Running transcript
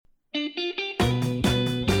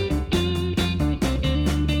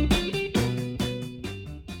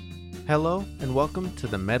Hello, and welcome to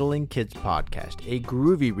the Meddling Kids Podcast, a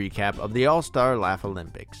groovy recap of the All-Star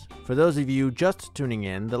Laff-a-Lympics. For those of you just tuning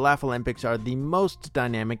in, the Laff-a-Lympics are the most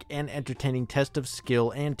dynamic and entertaining test of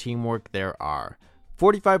skill and teamwork there are.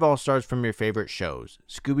 45 All-Stars from your favorite shows: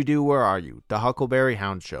 Scooby-Doo, Where Are You?, The Huckleberry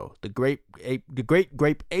Hound Show, The Great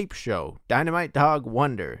Grape Ape Show, Dynamite Dog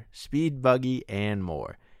Wonder, Speed Buggy, and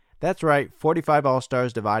more. That's right, 45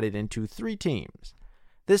 All-Stars divided into 3 teams.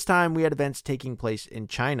 This time we had events taking place in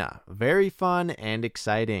China. Very fun and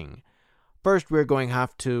exciting. First, we're going to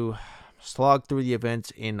have to slog through the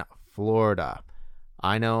events in Florida.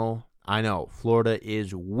 I know, Florida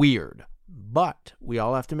is weird, but we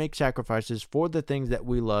all have to make sacrifices for the things that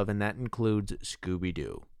we love, and that includes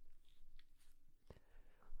Scooby-Doo.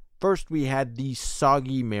 First, we had the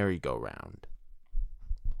Soggy Merry-Go-Round.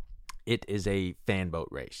 It is a fan boat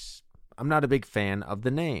race. I'm not a big fan of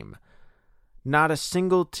the name. Not a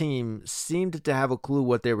single team seemed to have a clue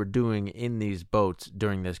what they were doing in these boats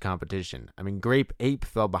during this competition. I mean, Grape Ape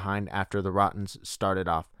fell behind after the Rottens started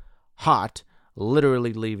off hot,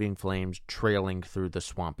 literally leaving flames trailing through the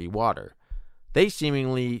swampy water. They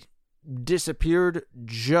seemingly disappeared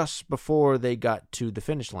just before they got to the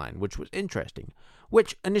finish line, which was interesting,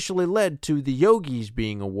 which initially led to the Yogis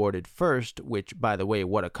being awarded first, which, by the way,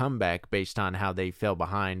 what a comeback based on how they fell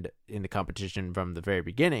behind in the competition from the very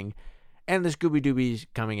beginning, and the Scooby-Doobies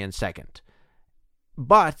coming in second.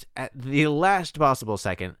 But at the last possible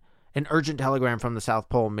second, an urgent telegram from the South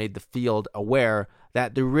Pole made the field aware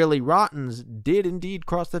that the Really Rottens did indeed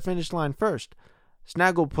cross the finish line first.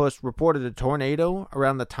 Snagglepuss reported a tornado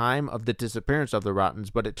around the time of the disappearance of the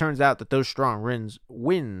Rottens, but it turns out that those strong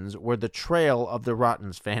winds were the trail of the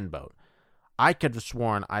Rottens fan boat. I could have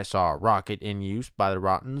sworn I saw a rocket in use by the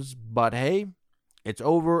Rottens, but hey, it's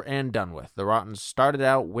over and done with. The Rottens started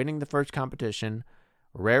out winning the first competition.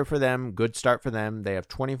 Rare for them, good start for them. They have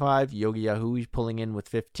 25, Yogi Yahoo's pulling in with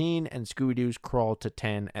 15, and Scooby-Doo's crawl to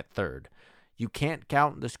 10 at third. You can't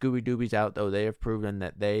count the Scooby-Doobies out, though. They have proven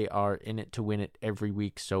that they are in it to win it every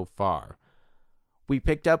week so far. We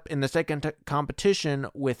picked up in the second competition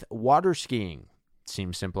with water skiing.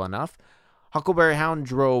 Seems simple enough. Huckleberry Hound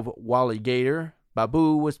drove Wally Gator.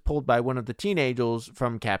 Babu was pulled by one of the Teen Angels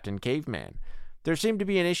from Captain Caveman. There seemed to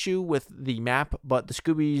be an issue with the map, but the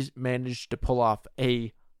Scoobies managed to pull off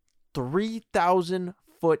a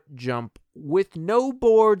 3,000-foot jump with no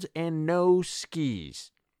boards and no skis.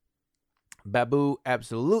 Babu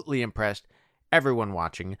absolutely impressed everyone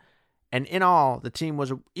watching, and in all,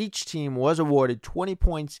 each team was awarded 20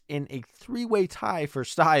 points in a 3-way tie for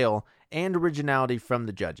style and originality from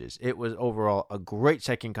the judges. It was overall a great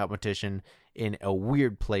second competition in a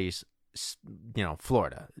weird place,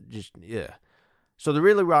 Florida. Yeah. So the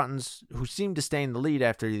Really Rottens, who seemed to stay in the lead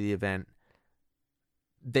after the event,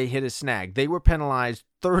 they hit a snag. They were penalized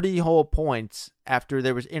 30 whole points after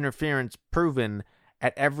there was interference proven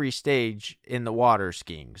at every stage in the water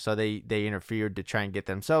skiing. So they interfered to try and get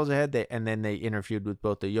themselves ahead, and then they interfered with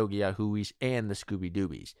both the Yogi Yahooies and the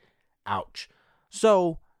Scooby-Doobies. Ouch.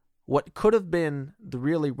 So what could have been the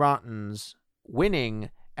Really Rottens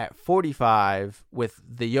winning at 45 with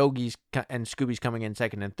the Yogis and Scoobies coming in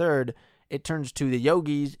second and third, it turns to the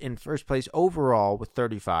Yogis in first place overall with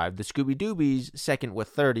 35, the Scooby-Doobies second with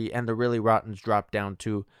 30, and the Really Rottens drop down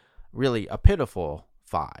to really a pitiful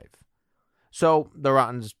 5. So the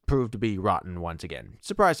Rottens proved to be rotten once again.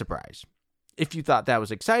 Surprise, surprise. If you thought that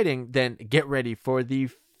was exciting, then get ready for the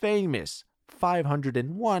famous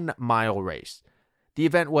 501-mile race. The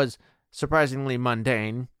event was surprisingly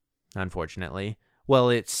mundane, unfortunately. Well,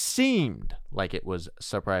 it seemed like it was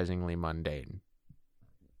surprisingly mundane.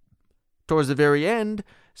 Towards the very end,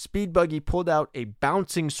 Speed Buggy pulled out a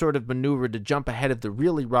bouncing sort of maneuver to jump ahead of the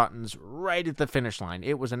Really Rottens right at the finish line.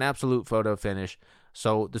 It was an absolute photo finish,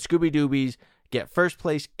 so the Scooby-Doobies get first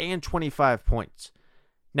place and 25 points.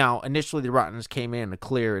 Now, initially the Rottens came in a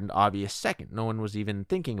clear and obvious second. No one was even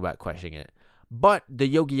thinking about questioning it. But the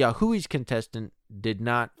Yogi Yahooies contestant did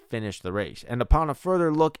not finish the race, and upon a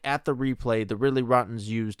further look at the replay, the Really Rottens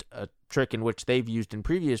used a trick in which they've used in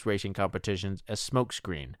previous racing competitions, a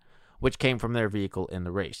smokescreen, which came from their vehicle in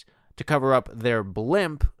the race, to cover up their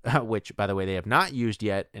blimp, which, by the way, they have not used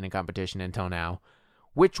yet in a competition until now,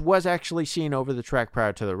 which was actually seen over the track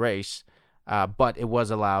prior to the race, but it was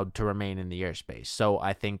allowed to remain in the airspace. So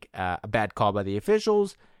I think a bad call by the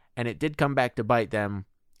officials, and it did come back to bite them.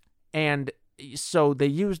 And so they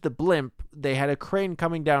used the blimp. They had a crane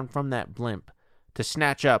coming down from that blimp to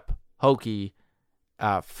snatch up Hokey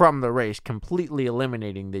from the race, completely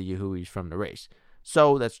eliminating the Yahooies from the race.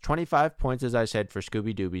 So that's 25 points, as I said, for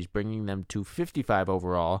Scooby-Doobies, bringing them to 55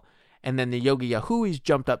 overall. And then the Yogi Yahoos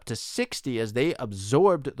jumped up to 60 as they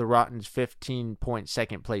absorbed the Rottens' 15-point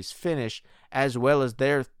second-place finish, as well as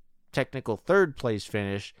their technical third-place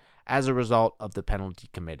finish as a result of the penalty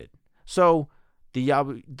committed. So the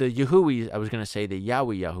Yahoos, I was going to say the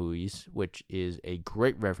Yowie Yahoos, which is a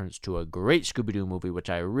great reference to a great Scooby-Doo movie, which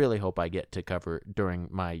I really hope I get to cover during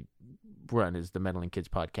my run as the Meddling Kids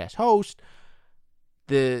podcast host.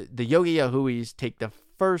 The Yogi Yahoos take the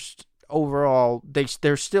first overall,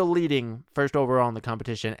 they're still leading first overall in the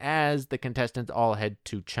competition as the contestants all head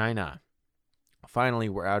to China. Finally,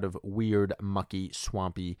 we're out of weird, mucky,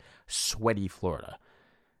 swampy, sweaty Florida.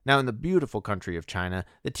 Now, in the beautiful country of China,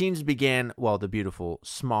 the teams began, the beautiful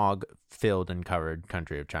smog-filled and covered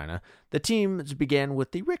country of China, the teams began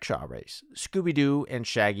with the rickshaw race. Scooby-Doo and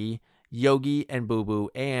Shaggy, Yogi and Boo Boo,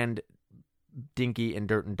 and Dinky and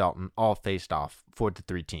Dirt and Dalton all faced off for the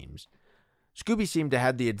three teams. Scooby seemed to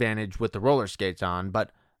have the advantage with the roller skates on,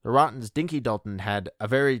 but the Rottens' Dinky Dalton had a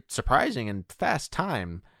very surprising and fast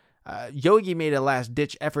time. Yogi made a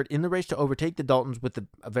last-ditch effort in the race to overtake the Daltons with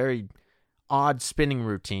a very odd spinning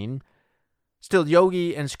routine. Still,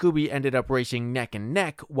 Yogi and Scooby ended up racing neck and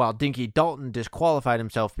neck, while Dinky Dalton disqualified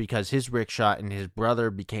himself because his rickshaw and his brother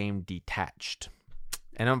became detached.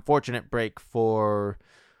 An unfortunate break for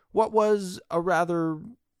what was a rather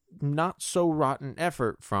not-so-rotten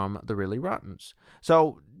effort from the Really Rottens.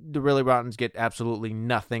 So, the Really Rottens get absolutely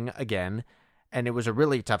nothing again, and it was a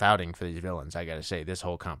really tough outing for these villains, I gotta say, this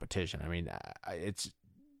whole competition. I mean, it's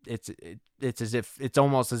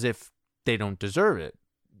almost as if they don't deserve it.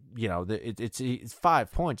 You know, it's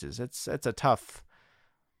 5 points. That's a tough.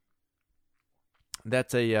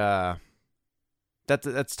 That's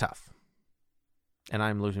tough. And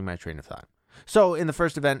I'm losing my train of thought. So, in the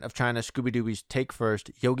first event of China, Scooby-Doobies take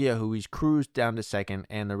first, Yogi Yahoos cruised down to second,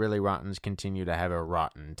 and the Really Rottens continue to have a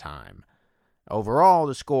rotten time. Overall,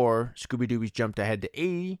 the score, Scooby-Doobies jumped ahead to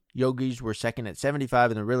 80, Yogis were second at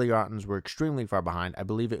 75, and the Really Rottens were extremely far behind. I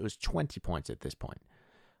believe it was 20 points at this point.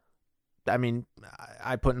 I mean,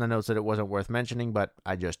 I put in the notes that it wasn't worth mentioning, but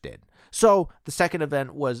I just did. So, the second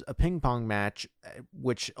event was a ping pong match,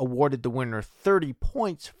 which awarded the winner 30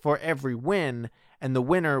 points for every win, and the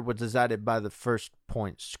winner was decided by the first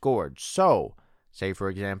point scored. So, say for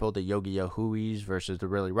example, the Yogi Yahoos versus the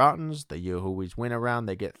Really Rottens. The Yahoos win a round,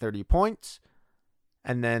 they get 30 points.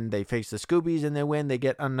 And then they face the Scoobies and they win, they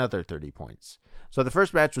get another 30 points. So the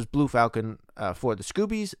first match was Blue Falcon for the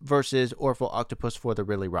Scoobies versus Orphle Octopus for the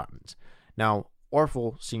Really Rottens. Now,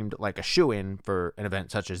 Orphle seemed like a shoo-in for an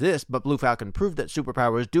event such as this, but Blue Falcon proved that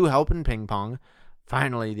superpowers do help in ping pong.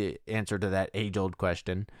 Finally, the answer to that age-old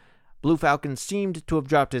question. Blue Falcon seemed to have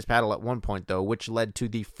dropped his paddle at one point, though, which led to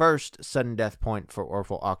the first sudden death point for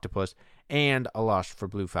Orphle Octopus and a loss for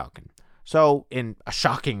Blue Falcon. So, in a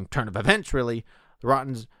shocking turn of events, really, the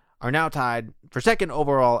Rottens are now tied for second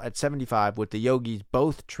overall at 75, with the Yogis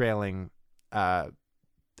both trailing,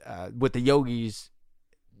 with the Yogis,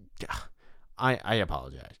 I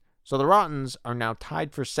apologize. So the Rottens are now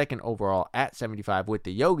tied for second overall at 75 with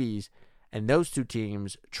the Yogis, and those two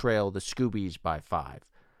teams trail the Scoobies by 5.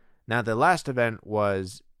 Now, the last event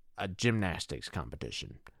was a gymnastics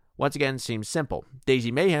competition. Once again, seems simple.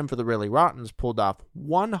 Daisy Mayhem for the Really Rottens pulled off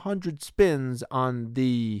 100 spins on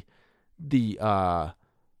the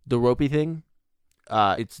ropey thing.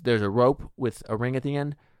 There's a rope with a ring at the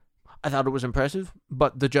end. I thought it was impressive,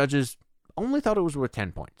 but the judges only thought it was worth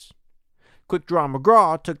 10 points. Quick Draw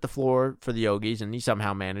McGraw took the floor for the Yogis, and he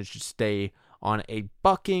somehow managed to stay on a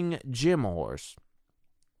bucking gym horse.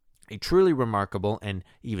 A truly remarkable and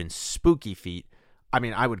even spooky feat. I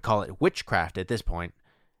mean, I would call it witchcraft at this point.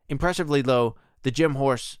 Impressively, though, the gym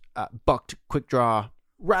horse bucked Quick Draw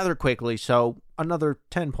rather quickly, so another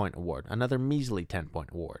 10-point award, another measly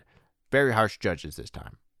 10-point award. Very harsh judges this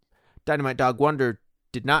time. Dynamite Dog Wonder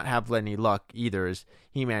did not have any luck either, as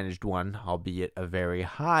he managed one, albeit a very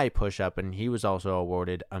high push-up, and he was also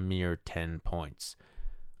awarded a mere 10 points.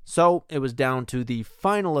 So, it was down to the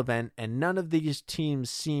final event, and none of these teams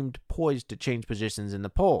seemed poised to change positions in the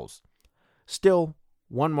polls. Still,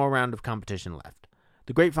 one more round of competition left.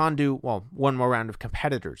 The Great Fondue, one more round of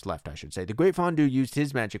competitors left, I should say. The Great Fondue used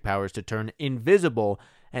his magic powers to turn invisible,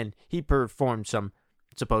 and he performed some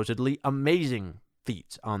supposedly amazing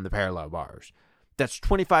feats on the parallel bars. That's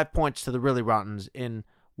 25 points to the Really Rottens in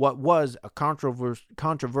what was a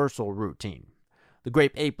controversial routine. The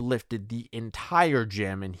Grape Ape lifted the entire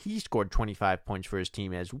gym, and he scored 25 points for his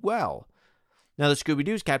team as well. Now, the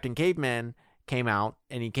Scooby-Doo's Captain Caveman came out,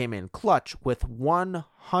 and he came in clutch with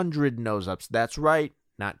 100 nose-ups. That's right,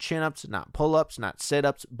 not chin-ups, not pull-ups, not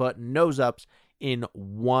sit-ups, but nose-ups in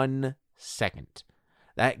 1 second.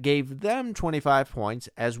 That gave them 25 points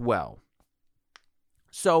as well.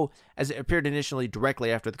 So, as it appeared initially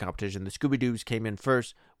directly after the competition, the Scooby-Doos came in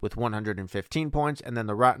first with 115 points, and then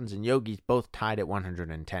the Rottens and Yogis both tied at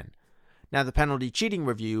 110. Now, the penalty cheating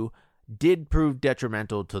review did prove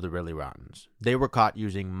detrimental to the Really Rottens. They were caught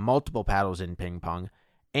using multiple paddles in ping pong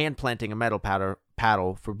and planting a metal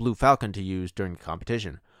paddle for Blue Falcon to use during the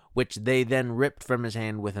competition, which they then ripped from his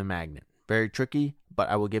hand with a magnet. Very tricky, but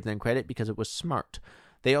I will give them credit because it was smart.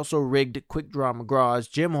 They also rigged Quick Draw McGraw's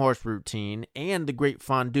gym horse routine, and the Great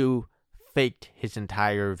Fondue faked his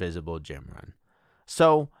entire visible gym run.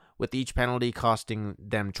 So, with each penalty costing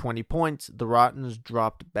them 20 points, the Rottens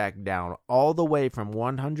dropped back down all the way from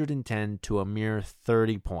 110 to a mere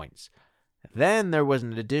 30 points. Then there was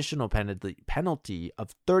an additional penalty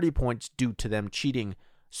of 30 points due to them cheating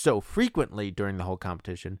so frequently during the whole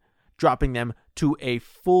competition, dropping them to a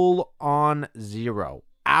full-on 0.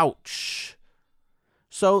 Ouch!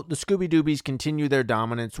 So the Scooby-Doobies continue their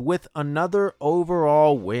dominance with another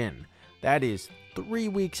overall win. That is 3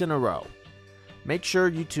 weeks in a row. Make sure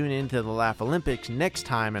you tune in to the Laff-a-Lympics next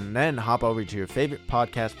time and then hop over to your favorite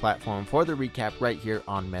podcast platform for the recap right here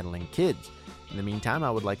on Meddling Kids. In the meantime,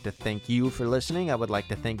 I would like to thank you for listening. I would like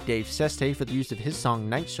to thank Dave Seste for the use of his song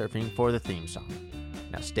Night Surfing for the theme song.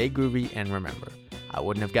 Now stay groovy and remember, I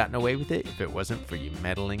wouldn't have gotten away with it if it wasn't for you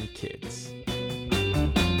meddling kids.